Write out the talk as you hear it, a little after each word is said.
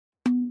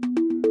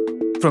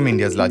From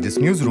India's largest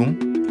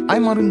newsroom,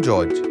 I'm Arun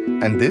George,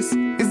 and this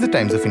is the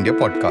Times of India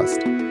podcast.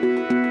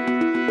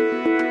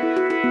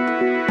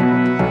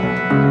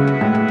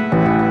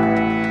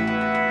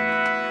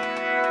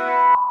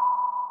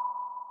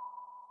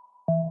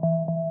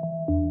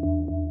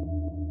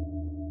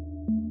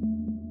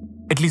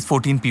 At least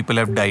 14 people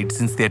have died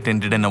since they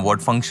attended an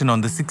award function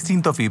on the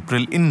 16th of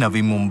April in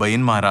Navi Mumbai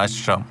in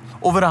Maharashtra.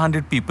 Over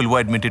 100 people were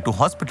admitted to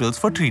hospitals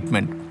for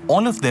treatment.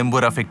 All of them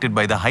were affected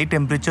by the high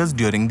temperatures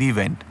during the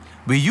event.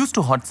 We're used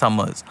to hot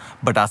summers,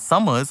 but our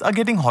summers are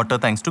getting hotter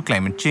thanks to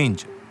climate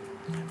change.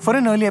 For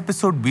an early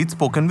episode, we'd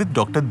spoken with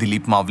Dr.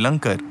 Dilip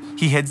Mavlankar.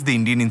 He heads the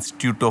Indian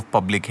Institute of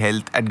Public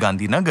Health at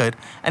Gandhinagar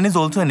and is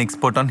also an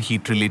expert on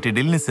heat-related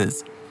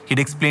illnesses. He'd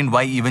explained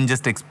why even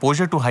just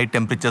exposure to high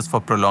temperatures for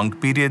prolonged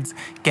periods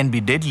can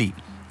be deadly,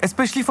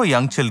 especially for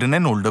young children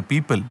and older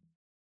people.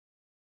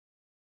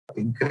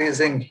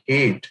 Increasing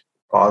heat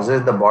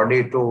causes the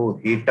body to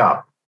heat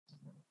up,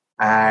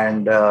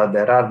 and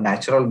there are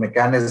natural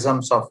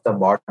mechanisms of the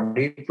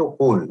body to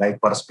cool,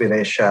 like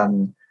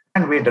perspiration,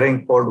 and we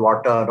drink cold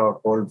water or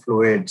cold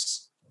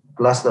fluids,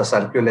 plus the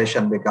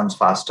circulation becomes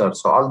faster.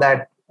 So all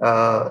that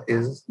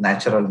is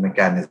natural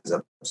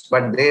mechanisms,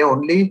 but they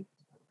only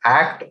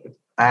act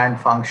and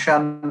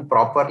function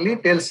properly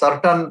till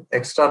certain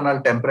external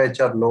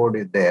temperature load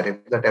is there.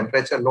 If the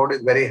temperature load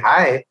is very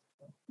high,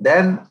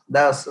 then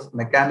the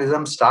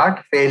mechanisms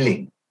start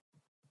failing.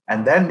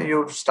 And then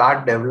you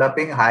start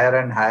developing higher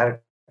and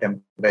higher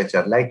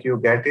temperature, like you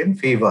get in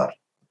fever.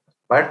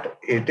 But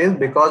it is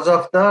because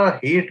of the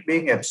heat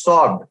being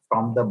absorbed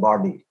from the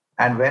body.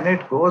 And when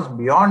it goes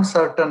beyond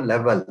certain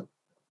level,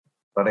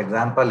 for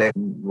example,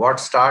 what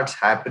starts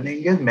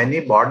happening is many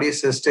body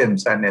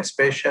systems, and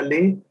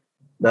especially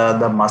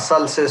the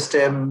muscle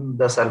system,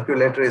 the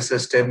circulatory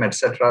system,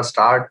 etc.,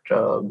 start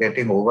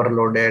getting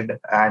overloaded,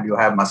 and you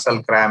have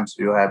muscle cramps,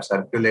 you have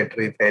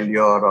circulatory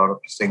failure or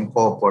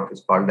syncope, what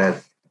is called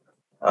as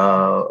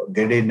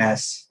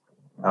giddiness,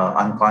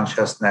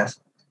 unconsciousness.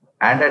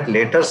 And at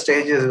later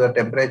stages, the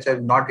temperature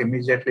is not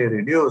immediately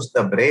reduced,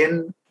 the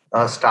brain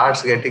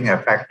starts getting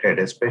affected,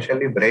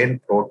 especially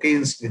brain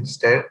proteins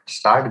instead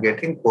start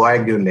getting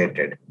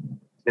coagulated.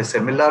 It's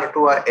similar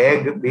to an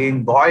egg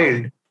being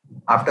boiled.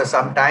 After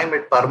some time,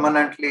 it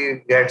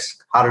permanently gets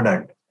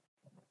hardened.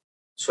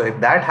 So if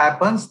that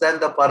happens, then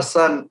the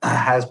person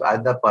has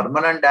either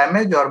permanent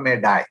damage or may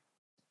die.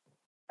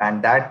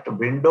 And that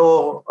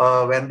window,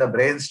 when the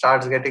brain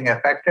starts getting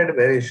affected,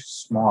 very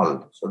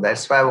small. So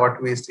that's why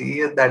what we see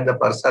is that the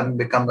person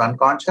becomes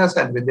unconscious,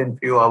 and within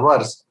few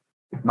hours,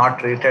 if not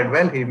treated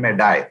well, he may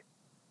die.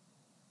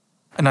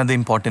 Another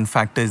important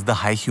factor is the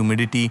high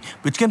humidity,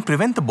 which can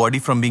prevent the body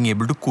from being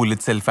able to cool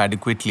itself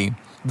adequately.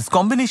 This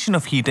combination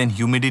of heat and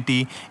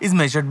humidity is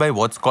measured by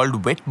what's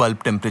called wet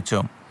bulb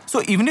temperature.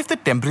 So even if the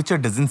temperature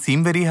doesn't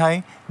seem very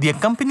high, the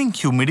accompanying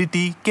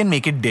humidity can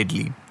make it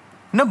deadly.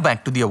 Now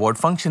back to the award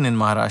function in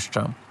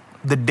Maharashtra.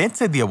 The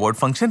deaths at the award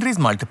function raise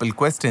multiple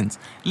questions,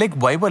 like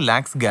why were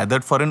lakhs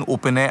gathered for an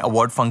open-air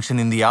award function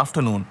in the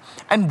afternoon,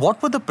 and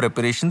what were the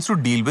preparations to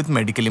deal with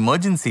medical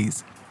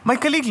emergencies? My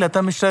colleague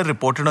Lata Mishra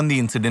reported on the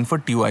incident for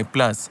TUI+.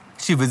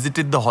 She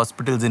visited the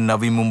hospitals in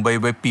Navi Mumbai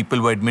where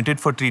people were admitted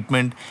for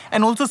treatment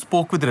and also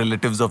spoke with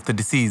relatives of the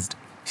deceased.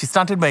 She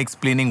started by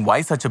explaining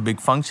why such a big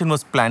function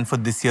was planned for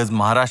this year's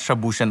Maharashtra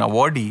Bhushan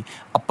awardee,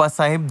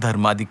 Appasaheb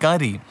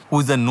Dharmadhikari, who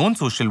is a known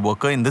social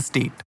worker in the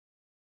state.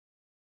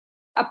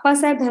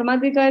 Appasaheb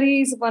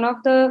Dharmadhikari is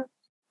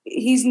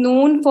he's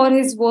known for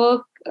his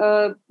work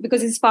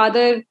because his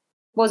father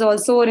was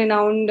also a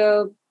renowned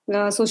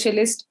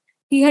socialist.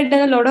 He had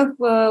done a lot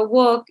of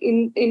work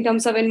in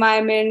terms of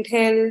environment,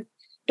 health,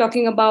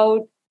 talking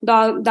about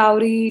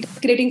dowry,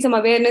 creating some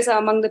awareness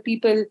among the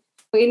people.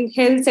 In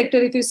health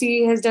sector, if you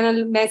see, he has done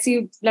a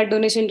massive blood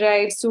donation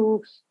drives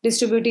to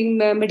distributing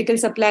medical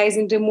supplies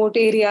in remote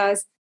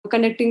areas,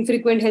 conducting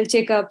frequent health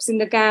checkups in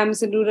the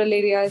camps in rural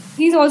areas.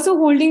 He's also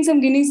holding some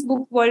Guinness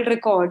Book World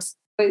Records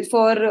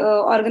for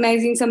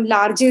organizing some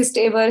largest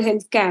ever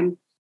health camp.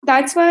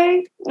 That's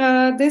why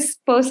this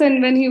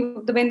person, when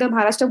the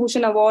Maharashtra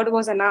Bhushan Award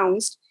was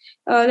announced,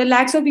 the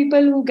lakhs of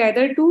people who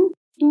gathered to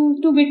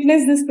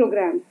witness this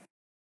program.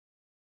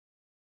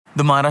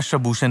 The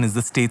Maharashtra Bhushan is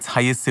the state's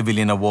highest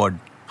civilian award.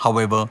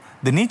 However,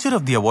 the nature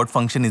of the award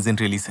function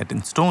isn't really set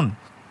in stone.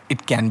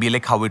 It can be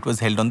like how it was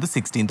held on the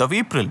 16th of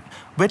April,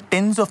 where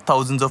tens of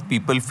thousands of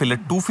people fill a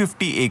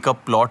 250-acre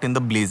plot in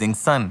the blazing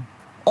sun.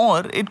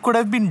 Or it could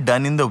have been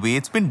done in the way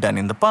it's been done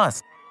in the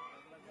past.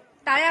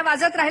 टाळ्या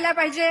वाजत राहिल्या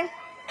पाहिजे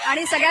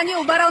आणि सगळ्यांनी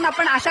उभं राहून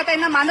आपण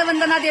आशाताईंना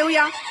मानवंदना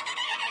देऊया.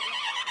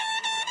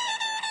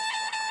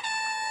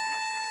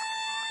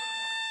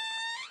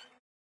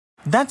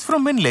 That's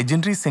from when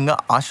legendary singer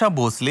Asha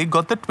Bhosle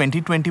got the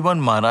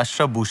 2021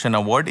 Maharashtra Bhushan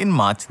Award in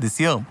March this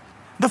year.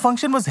 The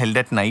function was held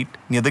at night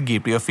near the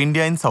Gateway of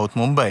India in South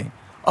Mumbai.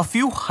 A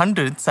few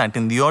hundred sat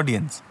in the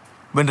audience.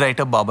 When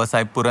writer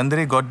Babasaheb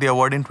Purandare got the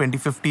award in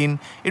 2015,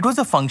 it was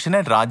a function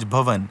at Raj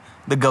Bhavan,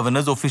 the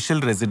governor's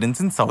official residence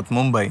in South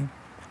Mumbai.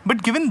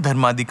 But given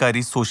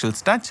Dharmadhikari's social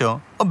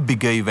stature, a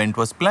bigger event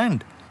was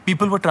planned.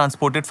 People were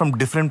transported from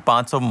different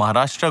parts of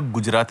Maharashtra,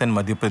 Gujarat, and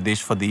Madhya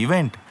Pradesh for the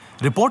event.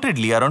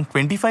 Reportedly, around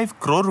 25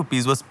 crore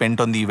rupees was spent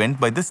on the event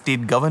by the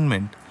state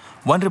government.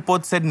 One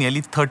report said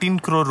nearly 13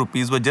 crore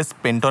rupees were just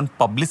spent on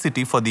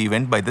publicity for the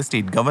event by the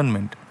state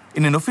government.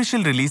 In an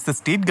official release, the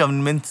state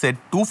government said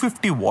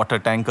 250 water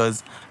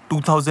tankers,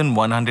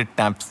 2,100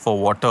 taps for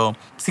water,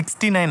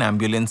 69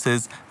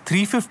 ambulances,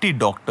 350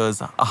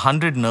 doctors,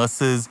 100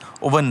 nurses,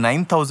 over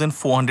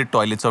 9,400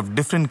 toilets of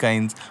different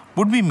kinds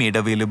would be made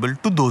available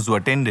to those who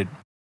attended.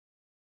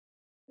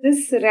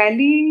 This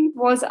rally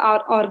was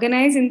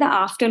organized in the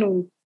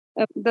afternoon.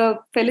 The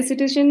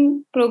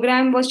felicitation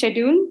program was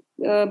scheduled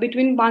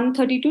between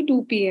 1:30 to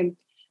 2 p.m.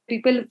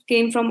 People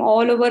came from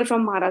all over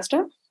from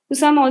Maharashtra. So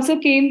some also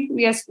came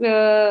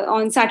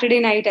on Saturday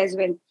night as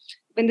well.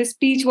 When the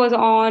speech was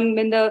on,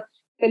 when the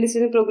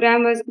felicitation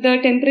program was, the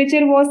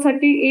temperature was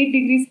 38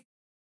 degrees.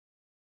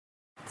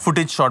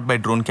 Footage shot by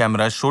drone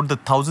cameras showed the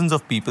thousands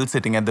of people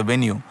sitting at the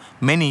venue,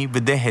 many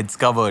with their heads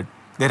covered.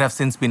 There have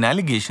since been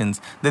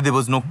allegations that there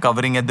was no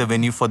covering at the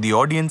venue for the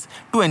audience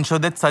to ensure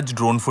that such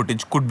drone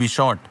footage could be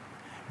shot.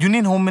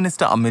 Union Home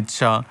Minister Amit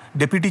Shah,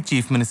 Deputy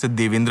Chief Minister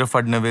Devendra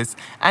Fadnavis,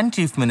 and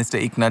Chief Minister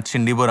Eknath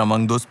Shinde were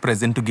among those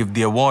present to give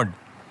the award.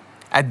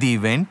 At the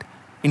event,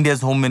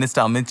 India's Home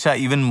Minister Amit Shah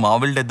even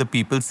marveled at the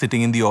people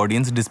sitting in the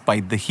audience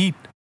despite the heat.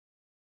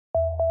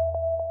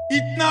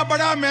 इतना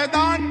बड़ा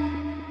मैदान,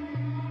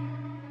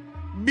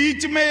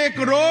 बीच में एक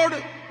road,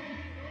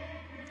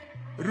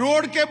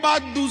 road के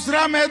बाद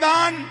दूसरा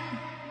मैदान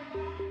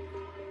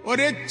और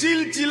एक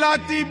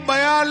चिलचिलाती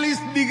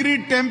 42 डिग्री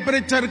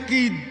टेम्परेचर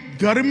की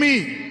गर्मी,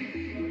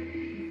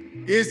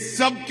 ये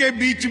सब के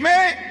बीच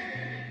में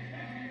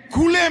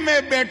खुले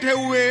में बैठे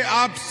हुए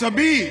आप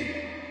सभी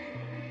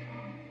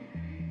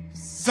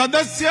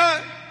सदस्य,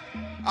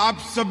 आप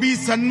सभी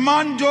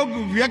सम्मानजोग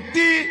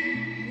व्यक्ति,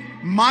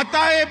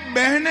 माताएं,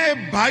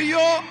 बहनें,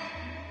 भाइयों,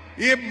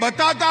 ये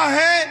बताता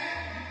है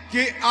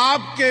कि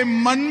आपके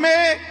मन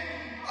में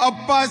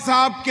अप्पा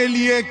साहब के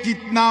लिए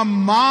कितना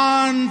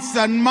मान,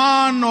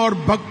 सम्मान और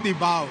भक्ति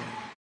भाव है.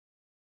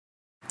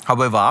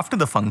 However, after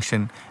the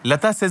function,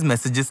 Lata says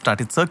messages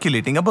started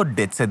circulating about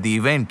deaths at the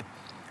event.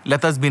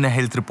 Lata's been a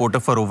health reporter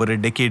for over a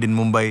decade in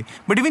Mumbai,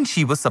 but even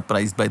she was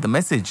surprised by the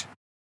message.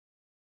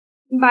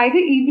 By the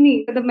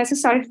evening, the message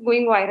started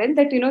going viral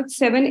that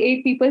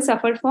 7-8 people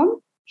suffered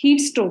from heat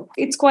stroke.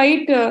 It's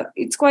quite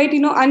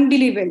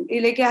unbelievable.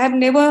 Like, I have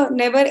never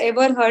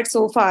ever heard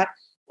so far.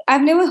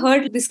 I've never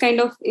heard this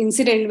kind of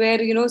incident where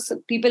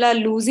people are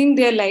losing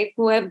their life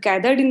who have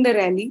gathered in the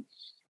rally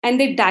and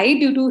they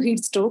died due to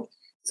heat stroke.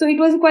 So it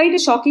was quite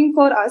shocking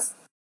for us.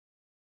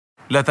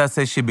 Lata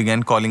says she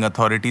began calling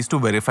authorities to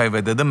verify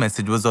whether the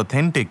message was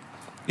authentic.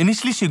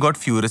 Initially, she got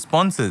few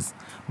responses,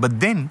 but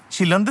then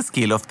she learned the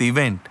scale of the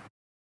event.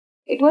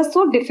 It was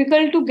so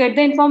difficult to get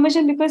the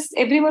information because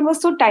everyone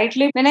was so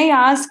tight-lipped. When I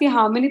asked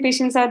how many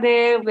patients are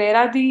there, where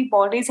are the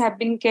bodies have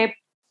been kept,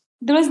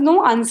 there was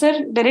no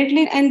answer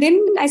directly. And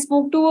then I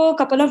spoke to a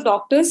couple of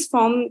doctors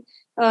from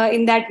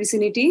in that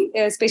vicinity,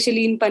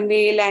 especially in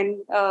Panvel and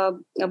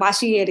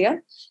Vashi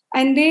area.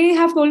 And they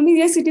have told me,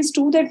 yes, it is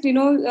true that,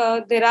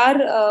 there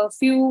are a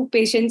few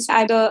patients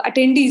and the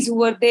attendees who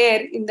were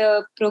there in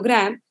the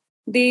program,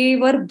 they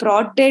were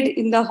brought dead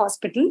in the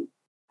hospital.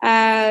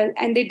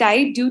 And they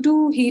died due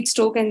to heat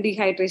stroke and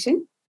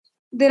dehydration.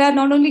 There are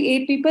not only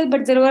 8 people,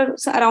 but there were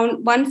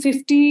around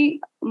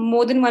 150,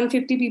 more than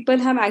 150 people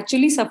have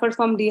actually suffered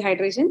from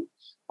dehydration.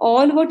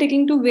 All were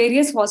taken to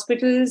various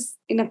hospitals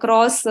in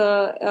across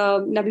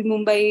Navi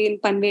Mumbai, in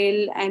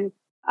Panvel and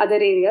other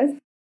areas.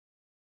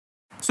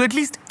 So at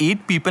least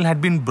 8 people had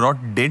been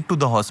brought dead to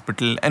the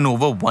hospital and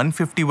over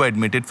 150 were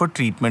admitted for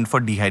treatment for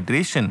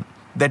dehydration.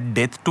 That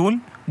death toll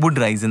would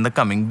rise in the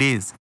coming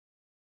days.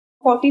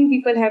 14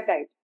 people have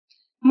died.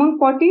 Among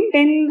 14,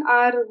 10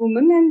 are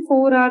women and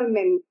 4 are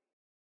men.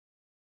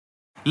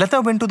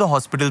 Lata went to the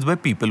hospitals where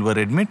people were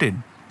admitted.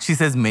 She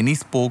says many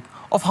spoke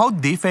of how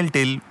they felt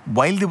ill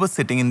while they were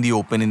sitting in the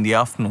open in the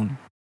afternoon.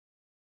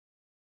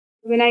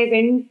 When I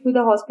went to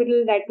the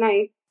hospital that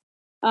night,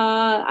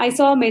 I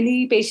saw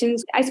many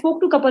patients. I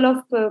spoke to a couple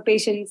of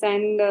patients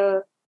and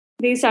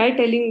they started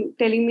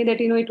telling me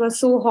that, it was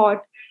so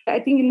hot. I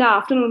think in the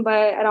afternoon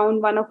by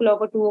around 1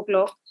 o'clock or 2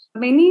 o'clock,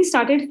 many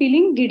started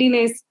feeling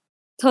giddiness,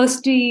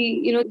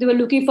 thirsty. They were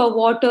looking for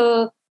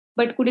water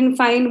but couldn't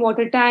find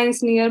water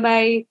tanks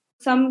nearby.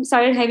 Some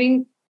started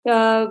having,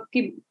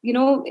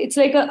 it's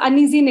like an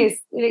uneasiness.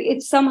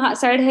 Some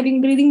started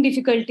having breathing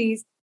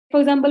difficulties. For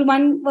example,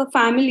 a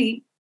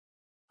family,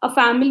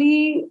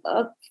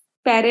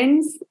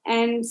 parents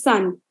and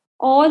son,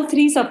 all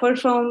 3 suffered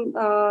from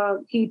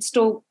heat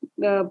stroke,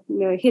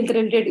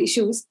 health-related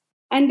issues,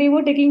 and they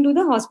were taken to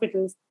the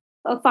hospitals.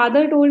 A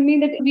father told me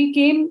that we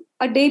came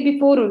a day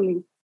before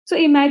only. So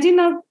imagine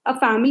a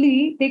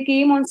family, they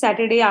came on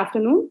Saturday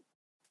afternoon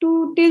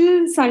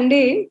till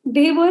Sunday,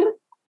 they were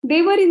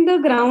in the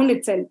ground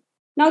itself.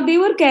 Now they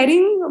were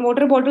carrying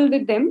water bottle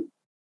with them.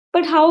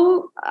 But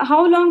how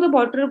long the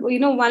bottle,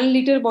 1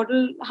 liter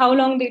bottle, how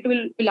long it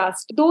will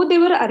last? Though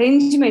there were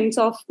arrangements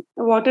of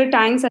water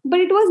tanks, but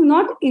it was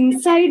not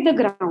inside the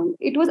ground.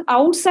 It was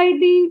outside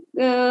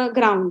the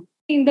ground.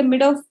 In the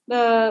mid of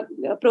the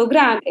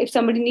program, if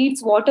somebody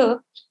needs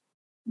water,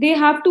 they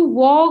have to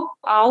walk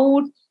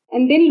out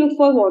and then look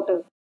for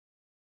water.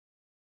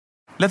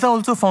 Lata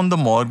also found the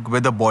morgue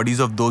where the bodies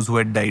of those who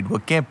had died were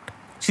kept.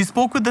 She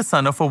spoke with the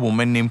son of a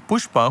woman named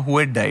Pushpa who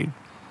had died.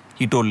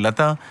 He told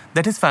Lata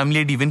that his family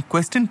had even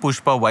questioned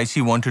Pushpa why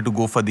she wanted to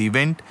go for the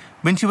event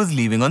when she was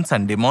leaving on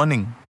Sunday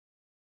morning.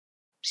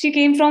 She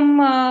came from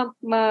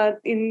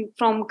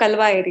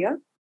Kalwa area.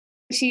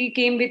 She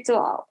came with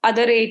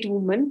other 8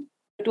 women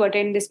to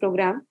attend this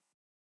program.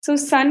 So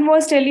son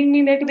was telling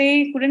me that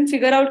they couldn't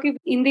figure out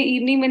in the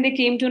evening when they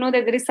came to know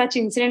that there is such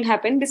incident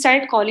happened, they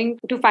started calling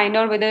to find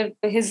out whether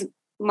his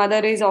mother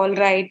is all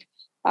right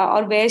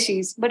or where she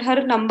is. But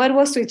her number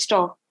was switched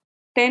off.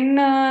 Then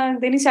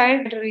he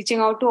started reaching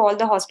out to all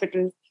the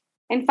hospitals.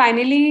 And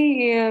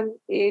finally,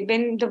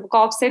 when the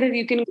cops said that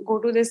you can go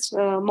to this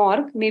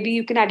morgue, maybe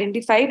you can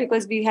identify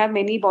because we have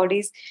many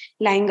bodies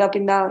lying up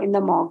in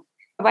the morgue.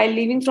 While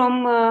leaving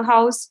from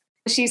house,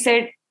 she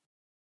said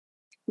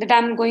that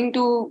I'm going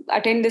to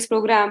attend this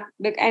program.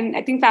 And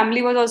I think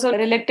family was also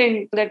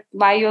reluctant that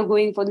why you're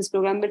going for this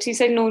program. But she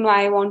said, no,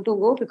 I want to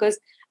go because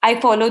I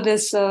follow the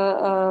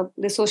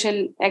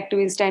social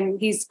activist and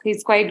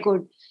he's quite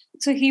good.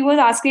 So he was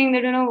asking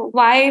that,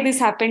 why this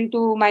happened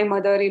to my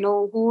mother,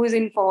 who is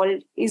in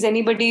fault? Is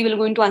anybody will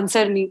going to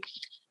answer me?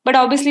 But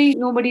obviously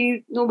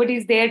nobody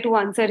is there to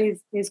answer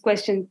his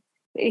questions.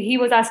 He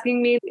was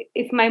asking me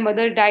if my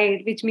mother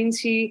died, which means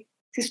she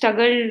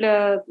struggled,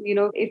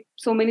 if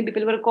so many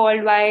people were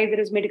called, why there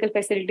is medical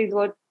facilities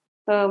were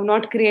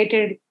not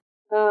created.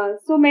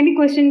 So many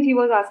questions he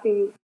was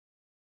asking.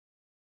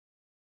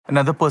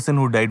 Another person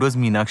who died was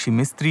Meenakshi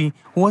Mistry,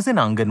 who was an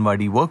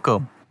Anganwadi worker.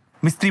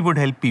 Mistry would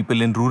help people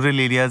in rural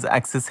areas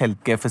access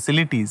healthcare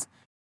facilities.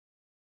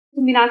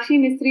 Meenakshi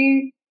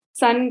Mistri's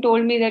son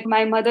told me that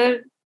my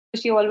mother,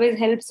 she always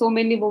helped so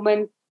many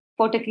women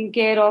for taking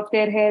care of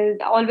their health,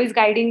 always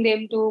guiding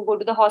them to go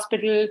to the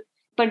hospital.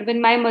 But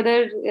when my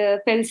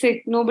mother fell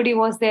sick, nobody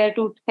was there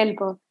to help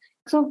her.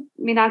 So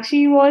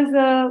Meenakshi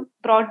was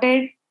brought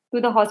dead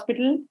to the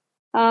hospital,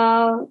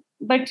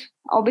 but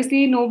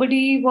obviously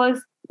nobody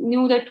was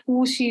knew that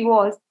who she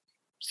was.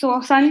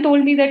 So son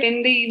told me that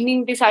in the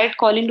evening they started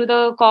calling to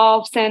the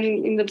cops and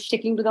in the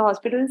checking to the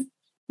hospitals.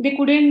 They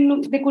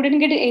couldn't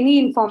get any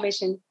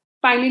information.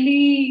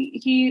 Finally,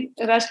 he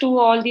rushed to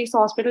all these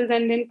hospitals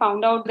and then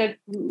found out that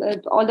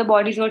all the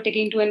bodies were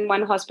taken to in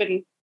one hospital.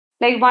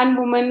 Like one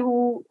woman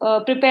who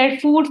prepared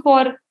food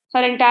for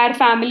her entire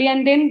family,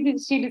 and then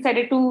she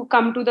decided to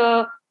come to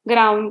the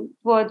ground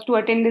to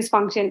attend this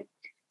function.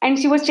 And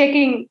she was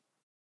checking,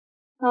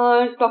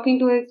 talking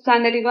to his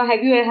son that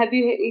have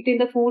you eaten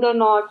the food or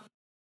not.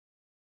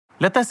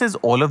 Lata says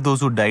all of those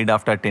who died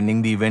after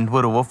attending the event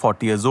were over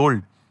 40 years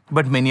old,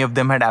 but many of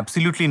them had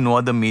absolutely no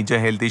other major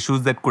health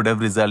issues that could have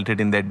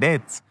resulted in their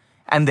deaths.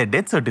 And their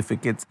death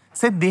certificates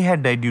said they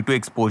had died due to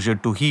exposure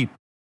to heat.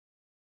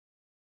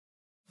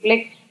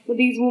 Like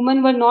these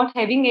women were not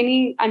having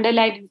any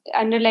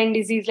underlying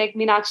disease. Like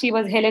Meenakshi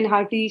was hale and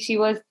hearty. She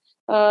was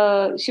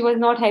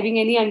not having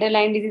any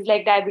underlying disease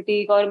like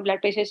diabetic or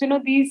blood pressure.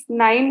 So, these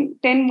 9,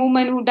 10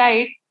 women who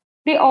died,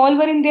 they all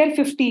were in their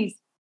 50s.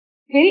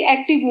 Very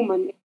active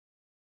women.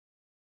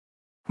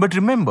 But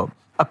remember,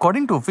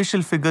 according to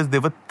official figures,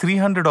 there were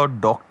 300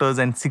 odd doctors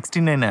and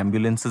 69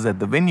 ambulances at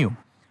the venue.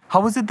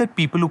 How is it that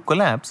people who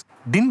collapsed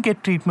didn't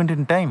get treatment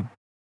in time?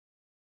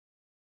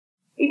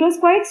 It was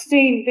quite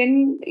strange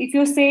when, if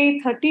you say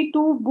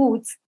 32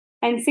 booths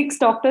and 6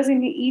 doctors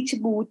in each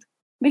booth,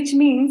 which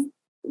means,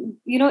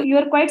 you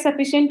are quite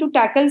sufficient to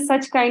tackle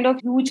such kind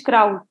of huge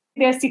crowd.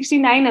 There are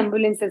 69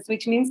 ambulances,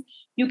 which means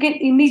you can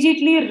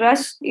immediately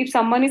rush if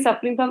someone is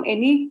suffering from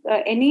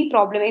any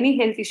problem, any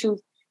health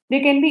issues. They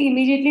can be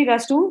immediately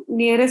rushed to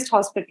nearest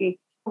hospital.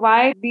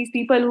 Why these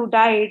people who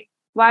died?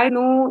 Why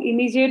no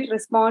immediate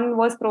response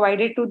was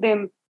provided to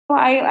them? So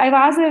I've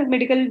asked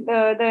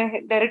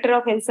the director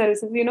of health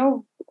services,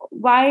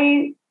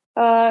 why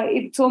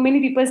if so many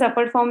people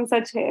suffered from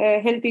such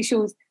health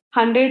issues,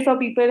 hundreds of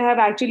people have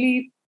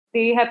actually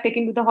they have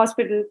taken to the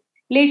hospital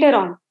later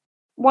on.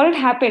 What had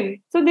happened?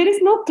 So there is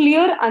no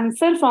clear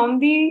answer from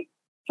the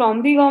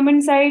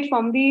government side,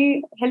 from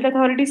the health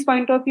authorities'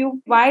 point of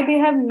view, why they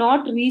have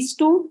not reached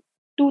to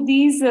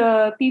these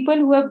people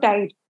who have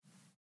died.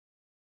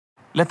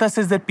 Lata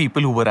says that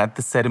people who were at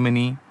the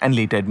ceremony and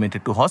later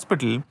admitted to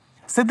hospital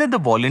said that the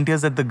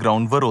volunteers at the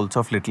ground were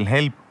also of little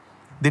help.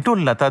 They told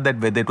Lata that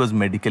whether it was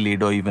medical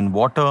aid or even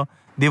water,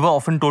 they were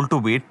often told to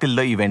wait till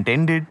the event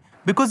ended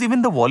because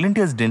even the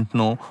volunteers didn't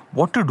know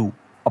what to do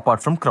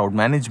apart from crowd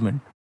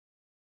management.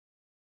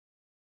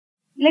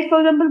 Like for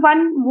example,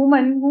 one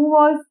woman who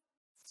was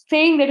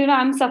saying that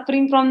I'm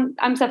suffering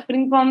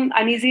from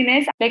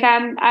uneasiness, like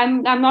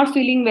I'm not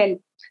feeling well.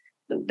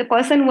 The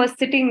person was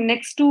sitting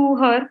next to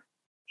her.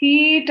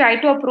 He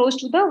tried to approach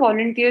to the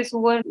volunteers who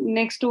were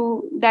next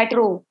to that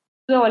row.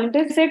 The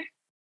volunteer said,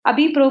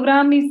 Abhi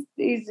program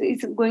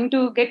is going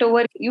to get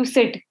over. You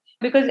sit.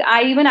 Because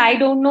I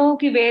don't know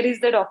where is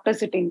the doctor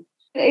sitting.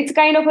 It's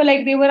kind of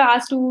like they were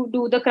asked to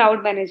do the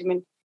crowd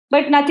management.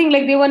 But nothing,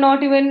 like they were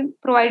not even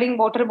providing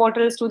water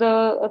bottles to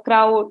the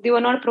crowd. They were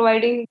not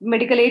providing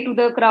medical aid to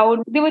the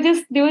crowd. They were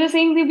just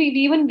saying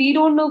we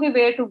don't know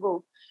where to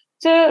go.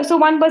 So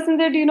one person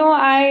said,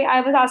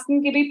 I was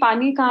asking कि भाई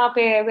पानी कहाँ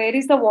पे है? Where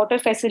is the water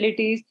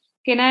facilities?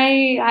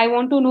 I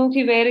want to know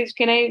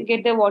can I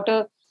get the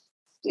water?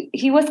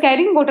 He was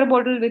carrying water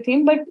bottle with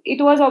him, but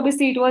it was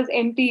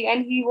empty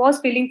and he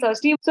was feeling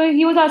thirsty. So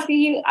he was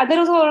asking,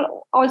 others were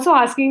also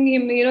asking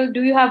him,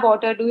 do you have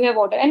water? Do you have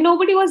water? And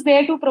nobody was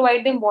there to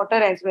provide them water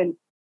as well.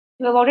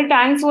 The water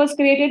tanks was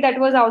created that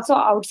was also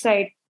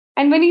outside.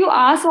 And when you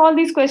ask all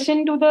these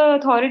questions to the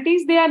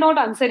authorities, they are not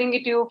answering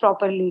it to you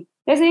properly.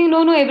 They're saying,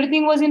 no,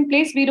 everything was in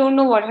place. We don't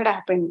know what had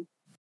happened.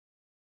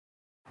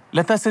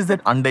 Lata says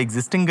that under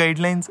existing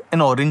guidelines, an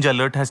orange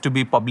alert has to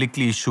be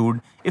publicly issued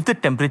if the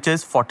temperature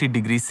is 40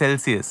 degrees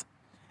Celsius.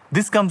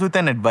 This comes with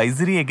an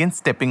advisory against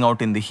stepping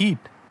out in the heat.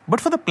 But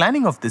for the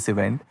planning of this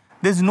event,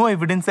 there's no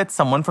evidence that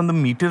someone from the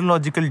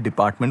meteorological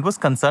department was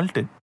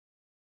consulted.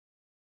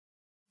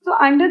 So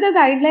under the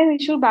guidelines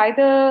issued by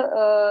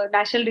the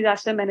National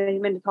Disaster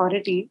Management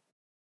Authority,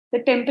 the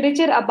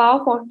temperature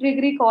above 40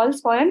 degree calls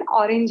for an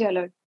orange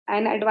alert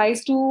and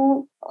advised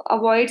to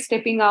avoid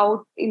stepping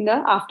out in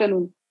the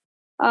afternoon.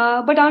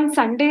 But on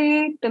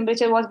Sunday,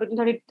 temperature was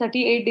between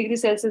 38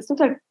 degrees Celsius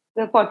to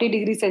 40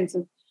 degrees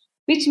Celsius,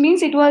 which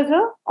means it was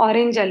an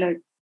orange alert.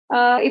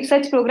 If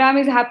such program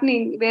is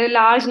happening where a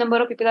large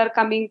number of people are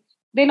coming,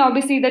 then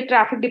obviously the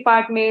traffic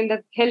department,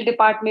 the health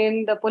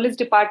department, the police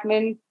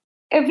department,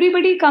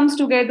 everybody comes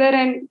together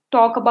and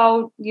talk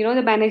about,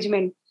 the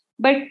management.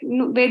 But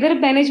whether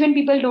management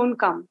people don't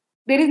come,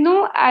 there is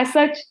no as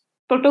such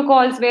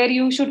protocols where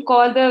you should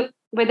call the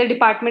weather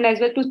department as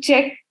well to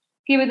check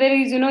whether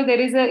if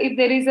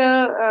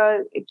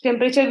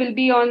temperature will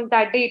be on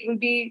that day, it will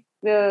be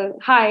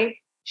high.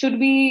 Should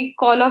we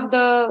call off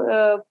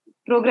the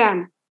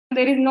program?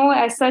 There is no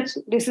as such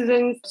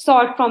decision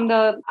sought from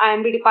the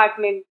IMD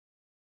department.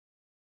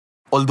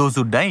 All those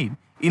who died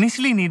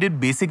initially needed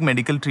basic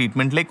medical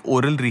treatment like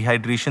oral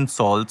rehydration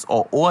salts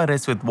or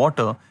ORS with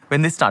water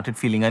when they started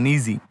feeling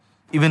uneasy.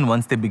 Even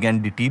once they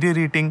began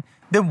deteriorating,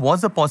 there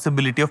was a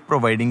possibility of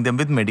providing them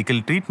with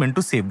medical treatment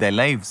to save their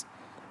lives.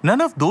 None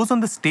of those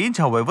on the stage,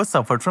 however,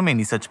 suffered from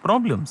any such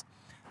problems.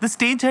 The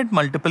stage had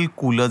multiple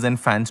coolers and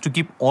fans to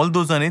keep all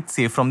those on it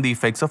safe from the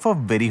effects of a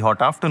very hot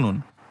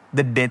afternoon.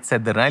 The deaths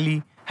at the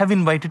rally have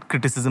invited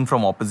criticism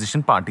from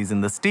opposition parties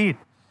in the state.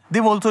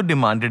 They've also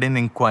demanded an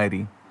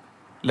inquiry.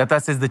 Lata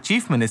says the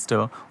chief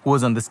minister, who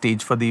was on the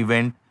stage for the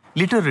event,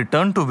 later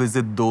returned to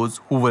visit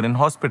those who were in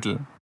hospital.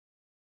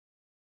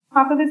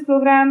 After this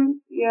program,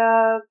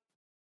 Eknath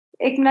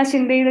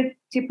Shinde, the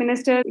chief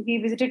minister, he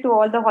visited to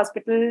all the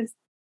hospitals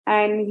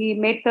and he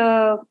met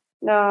all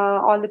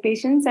the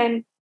patients,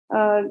 and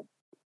the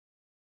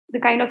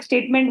kind of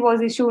statement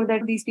was issued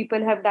that these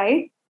people have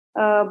died,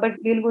 but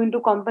we're going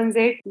to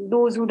compensate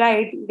those who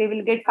died. They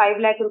will get 5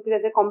 lakh rupees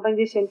as a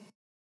compensation.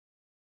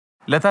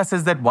 Lata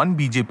says that one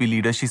BJP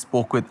leader she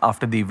spoke with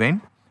after the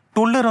event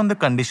told her on the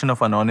condition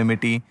of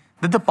anonymity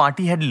that the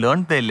party had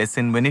learned their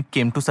lesson when it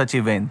came to such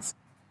events.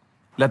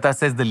 Lata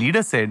says the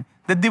leader said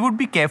that they would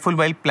be careful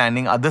while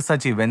planning other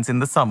such events in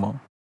the summer.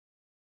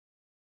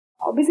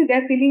 Obviously,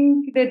 they're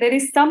feeling that there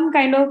is some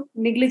kind of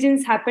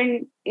negligence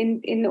happened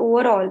in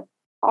overall.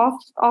 Off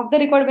the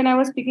record, when I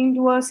was speaking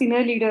to a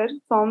senior leader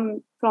from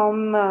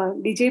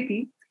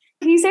BJP,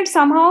 he said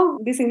somehow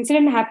this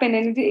incident happened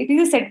and it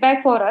is a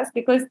setback for us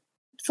because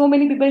so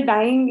many people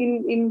dying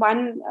in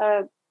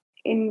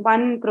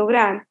one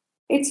program.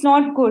 It's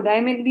not good.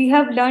 I mean, we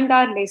have learned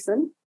our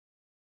lesson.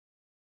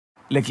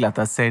 Like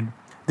Lata said,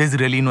 there's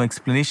really no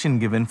explanation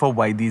given for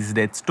why these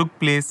deaths took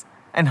place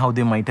and how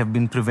they might have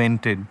been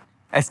prevented.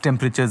 As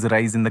temperatures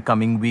rise in the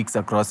coming weeks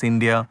across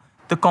India,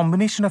 the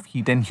combination of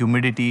heat and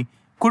humidity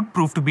could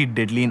prove to be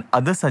deadly in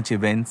other such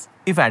events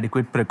if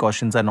adequate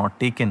precautions are not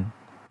taken.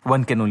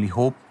 One can only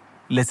hope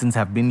lessons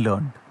have been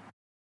learned.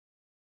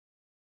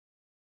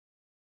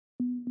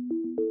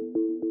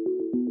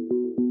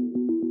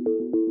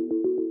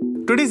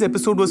 Today's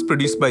episode was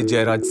produced by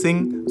Jairaj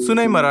Singh,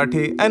 Sunay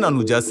Marathe and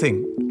Anuja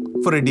Singh.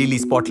 For a daily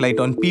spotlight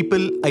on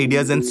people,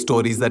 ideas and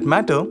stories that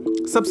matter,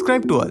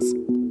 subscribe to us.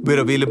 We're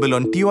available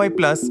on TOI+,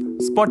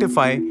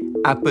 Spotify,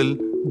 Apple,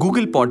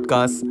 Google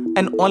Podcasts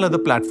and all other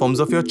platforms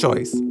of your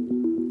choice.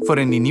 For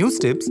any news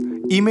tips,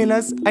 email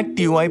us at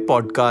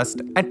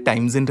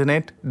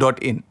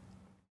toipodcast@timesinternet.in.